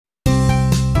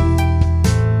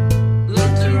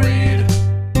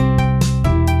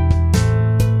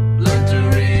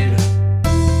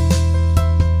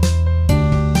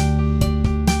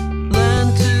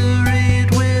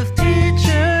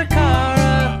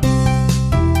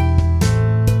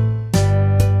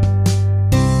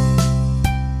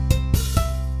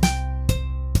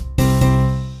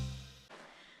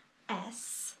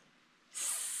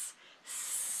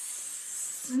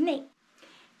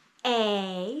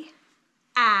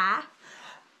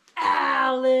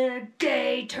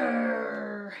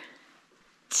Enter.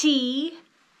 T,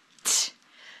 t,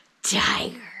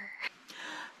 tiger.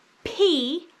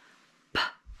 P, p,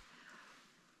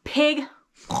 pig.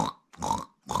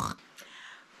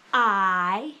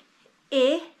 I,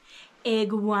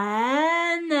 iguana.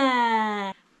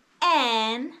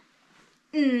 N,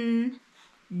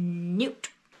 newt.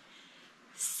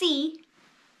 C,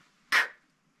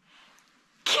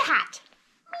 cat.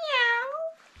 Meow.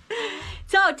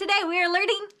 So today we are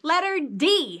learning letter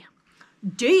D.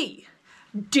 D.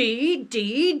 D,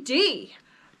 D, D.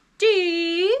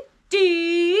 D,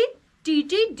 D, D,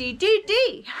 D, D, D,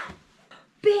 D.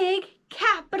 Big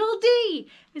capital D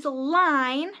is a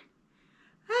line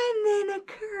and then a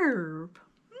curve.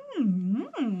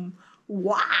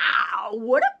 Wow,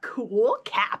 what a cool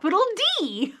capital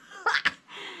D.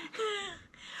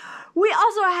 We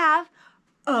also have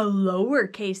a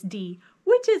lowercase d,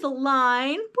 which is a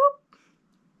line boop,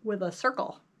 with a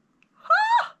circle.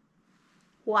 Ah!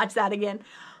 Watch that again.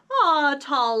 A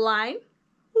tall line with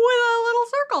a little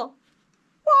circle.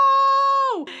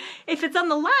 Whoa! If it's on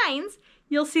the lines,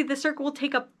 you'll see the circle will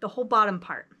take up the whole bottom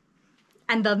part.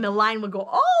 And then the line will go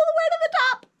all the way to the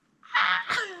top.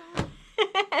 Ah!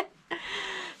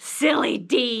 Silly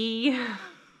D.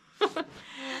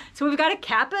 So we've got a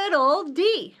capital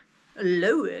D,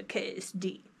 lowercase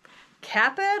d.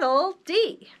 Capital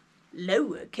D,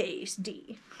 lowercase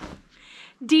d.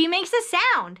 D makes a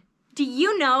sound. Do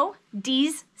you know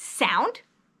D's sound?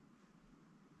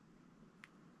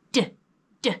 D,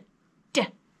 d, d,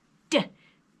 d,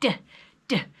 d,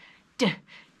 d, d,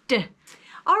 d.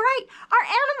 All right, our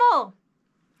animal.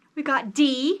 We got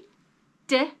D,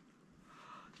 d,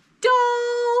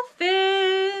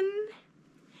 dolphin.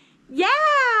 Yeah,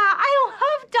 I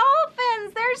love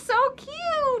dolphins. They're so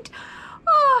cute.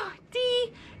 Oh,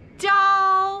 D,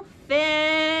 dolphin.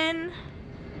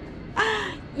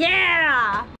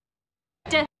 Yeah.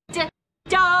 D, d,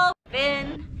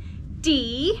 dolphin.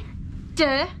 D,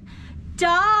 d,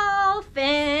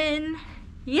 dolphin.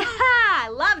 Yeah, I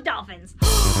love dolphins.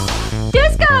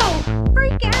 Disco,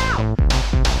 freak out.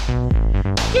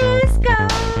 Disco,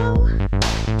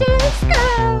 disco.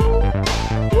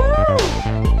 Woo.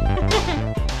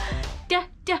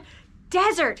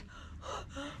 Desert.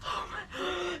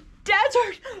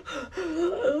 Desert.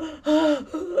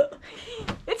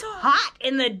 It's hot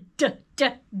in the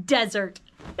desert.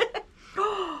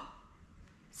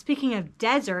 Speaking of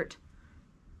desert,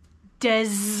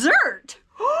 dessert.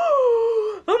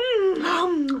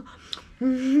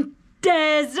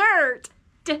 Dessert.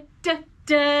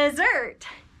 Dessert.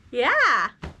 Yeah.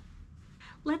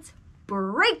 Let's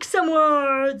break some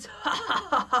words.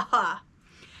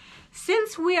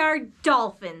 Since we are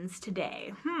dolphins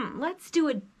today, let's do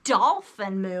a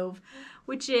dolphin move,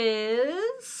 which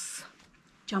is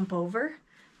jump over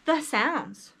the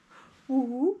sounds.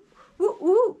 Ooh, ooh,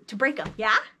 ooh, to break them,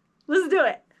 yeah? Let's do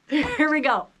it. Here we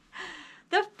go.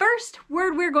 The first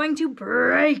word we're going to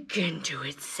break into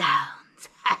its sounds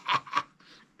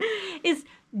is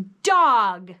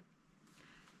dog.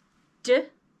 D,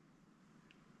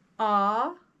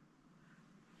 A,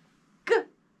 G.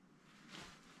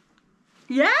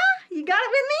 Yeah? You got it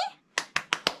with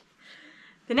me?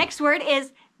 The next word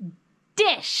is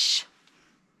dish.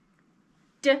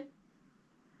 D,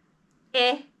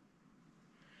 E,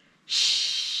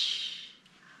 sh.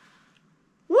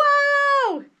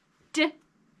 Whoa! D,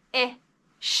 E,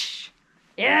 sh.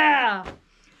 Yeah.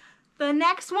 The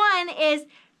next one is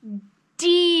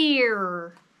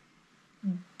deer.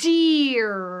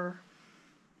 Deer.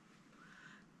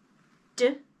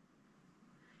 D,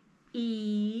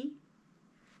 E,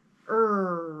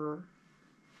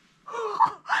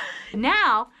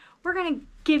 Now, we're going to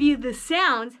give you the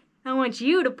sounds. I want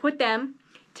you to put them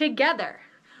together.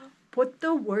 Put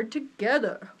the word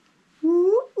together.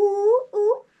 Ooh, ooh,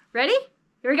 ooh. Ready?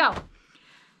 Here we go.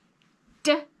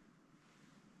 D,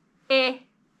 E,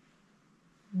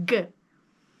 G.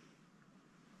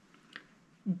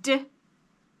 D,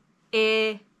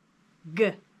 E,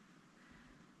 G.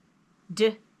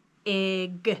 D, E,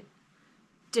 G.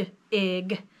 D, E,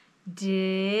 G.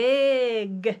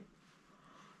 Dig.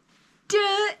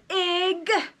 Dig.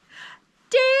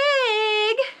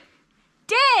 Dig.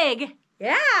 Dig.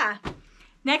 Yeah.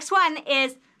 Next one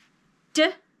is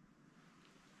D,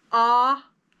 A,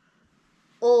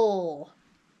 O.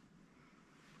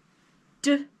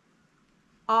 D,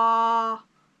 A,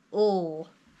 O.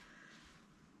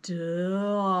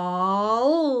 Doll.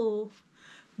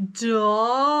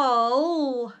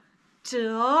 Doll.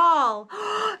 Doll.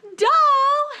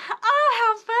 Doll. Oh,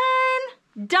 how fun.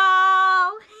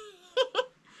 Doll.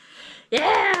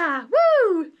 Yeah.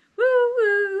 Woo. Woo,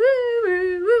 woo, woo,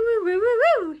 woo, woo, woo, woo,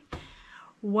 woo.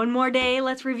 one more day.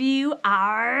 Let's review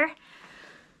our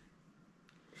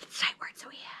sight words that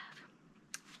we have.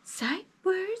 Sight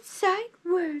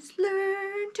words,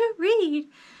 learn to read.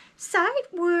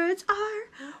 Sight words are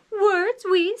words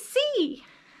we see.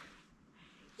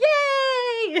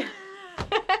 Yay!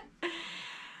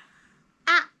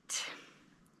 At,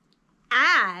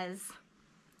 as,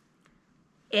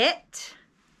 it,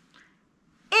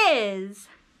 is.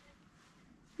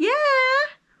 Yeah!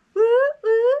 Woo,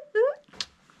 woo, woo.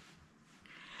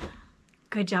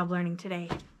 Good job learning today.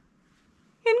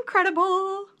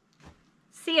 Incredible!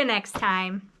 See you next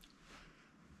time.